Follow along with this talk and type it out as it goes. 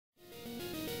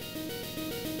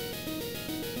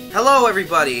Hello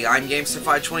everybody, I'm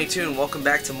Gamester522 and welcome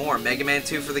back to more Mega Man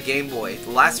 2 for the Game Boy.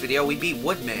 The last video we beat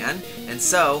Woodman, and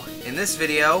so, in this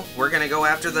video, we're gonna go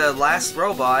after the last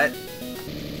robot,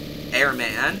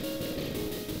 Airman.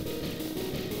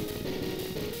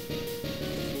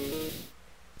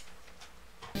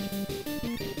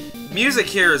 Music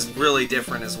here is really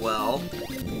different as well.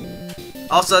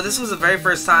 Also, this was the very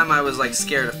first time I was like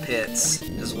scared of pits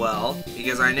as well,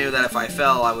 because I knew that if I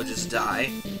fell I would just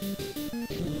die.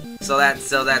 So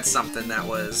that's something that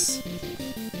was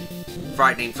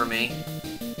frightening for me.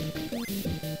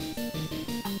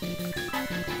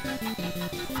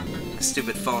 My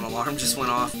stupid phone alarm just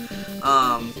went off.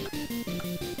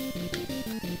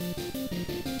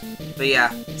 But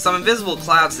yeah, some invisible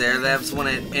clouds there. That's when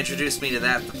it introduced me to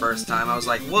that the first time. I was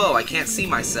like, whoa, I can't see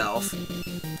myself.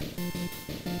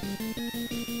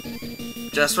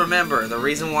 Just remember, the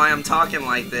reason why I'm talking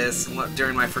like this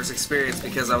during my first experience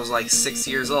because I was like 6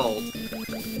 years old.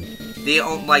 The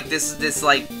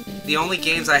only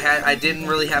games I had, I didn't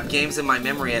really have games in my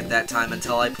memory at that time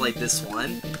until I played this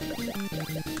one.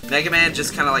 Mega Man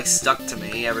just kind of like stuck to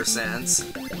me ever since.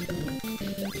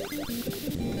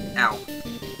 Ow.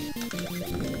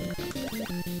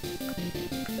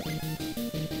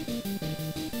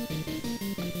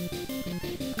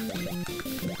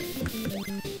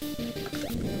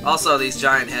 Also, these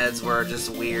giant heads were just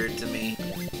weird to me.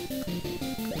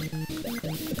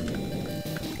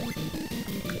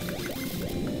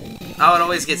 I would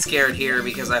always get scared here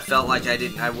because I felt like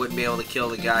I wouldn't be able to kill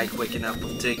the guy quick enough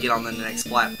to get on the next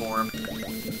platform.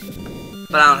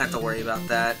 But I don't have to worry about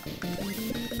that.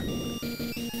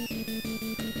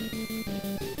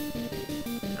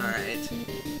 Alright.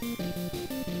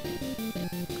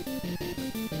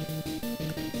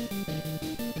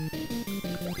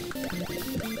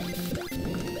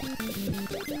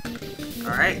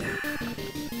 Alright.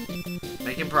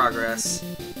 Making progress.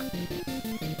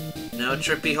 No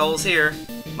trippy holes here.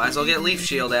 Might as well get Leaf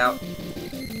Shield out.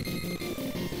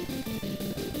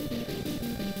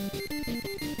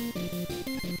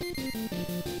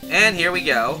 And here we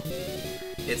go.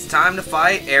 It's time to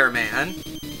fight Airman.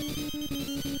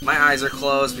 My eyes are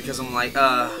closed because I'm like,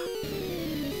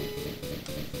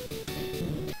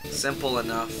 simple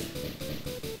enough.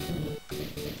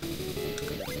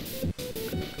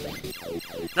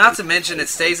 Not to mention, it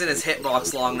stays in his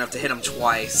hitbox long enough to hit him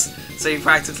twice, so you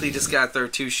practically just gotta throw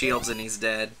 2 shields and he's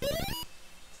dead.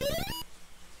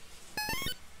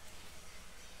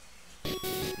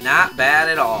 Not bad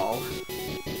at all.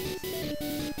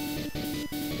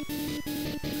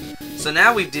 So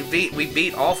now we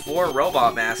beat all 4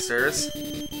 Robot Masters.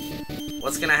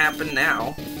 What's gonna happen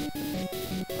now?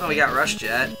 Oh, we got Rush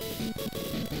Jet.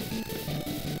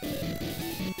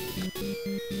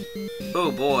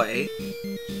 Oh boy.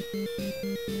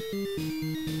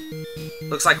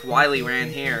 Looks like Wily ran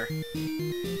here.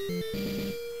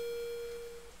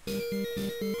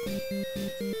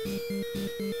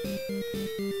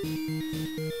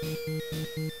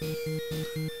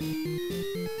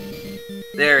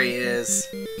 There he is.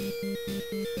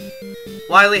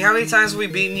 Wily, how many times have we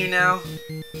beaten you now?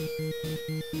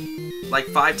 Like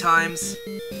 5 times?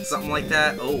 Something like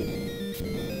that? Oh.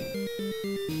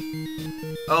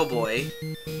 Oh boy.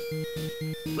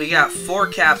 We got 4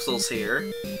 capsules here.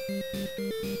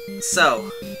 So,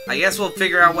 I guess we'll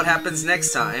figure out what happens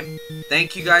next time.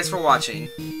 Thank you guys for watching.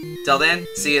 Till then,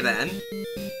 see you then.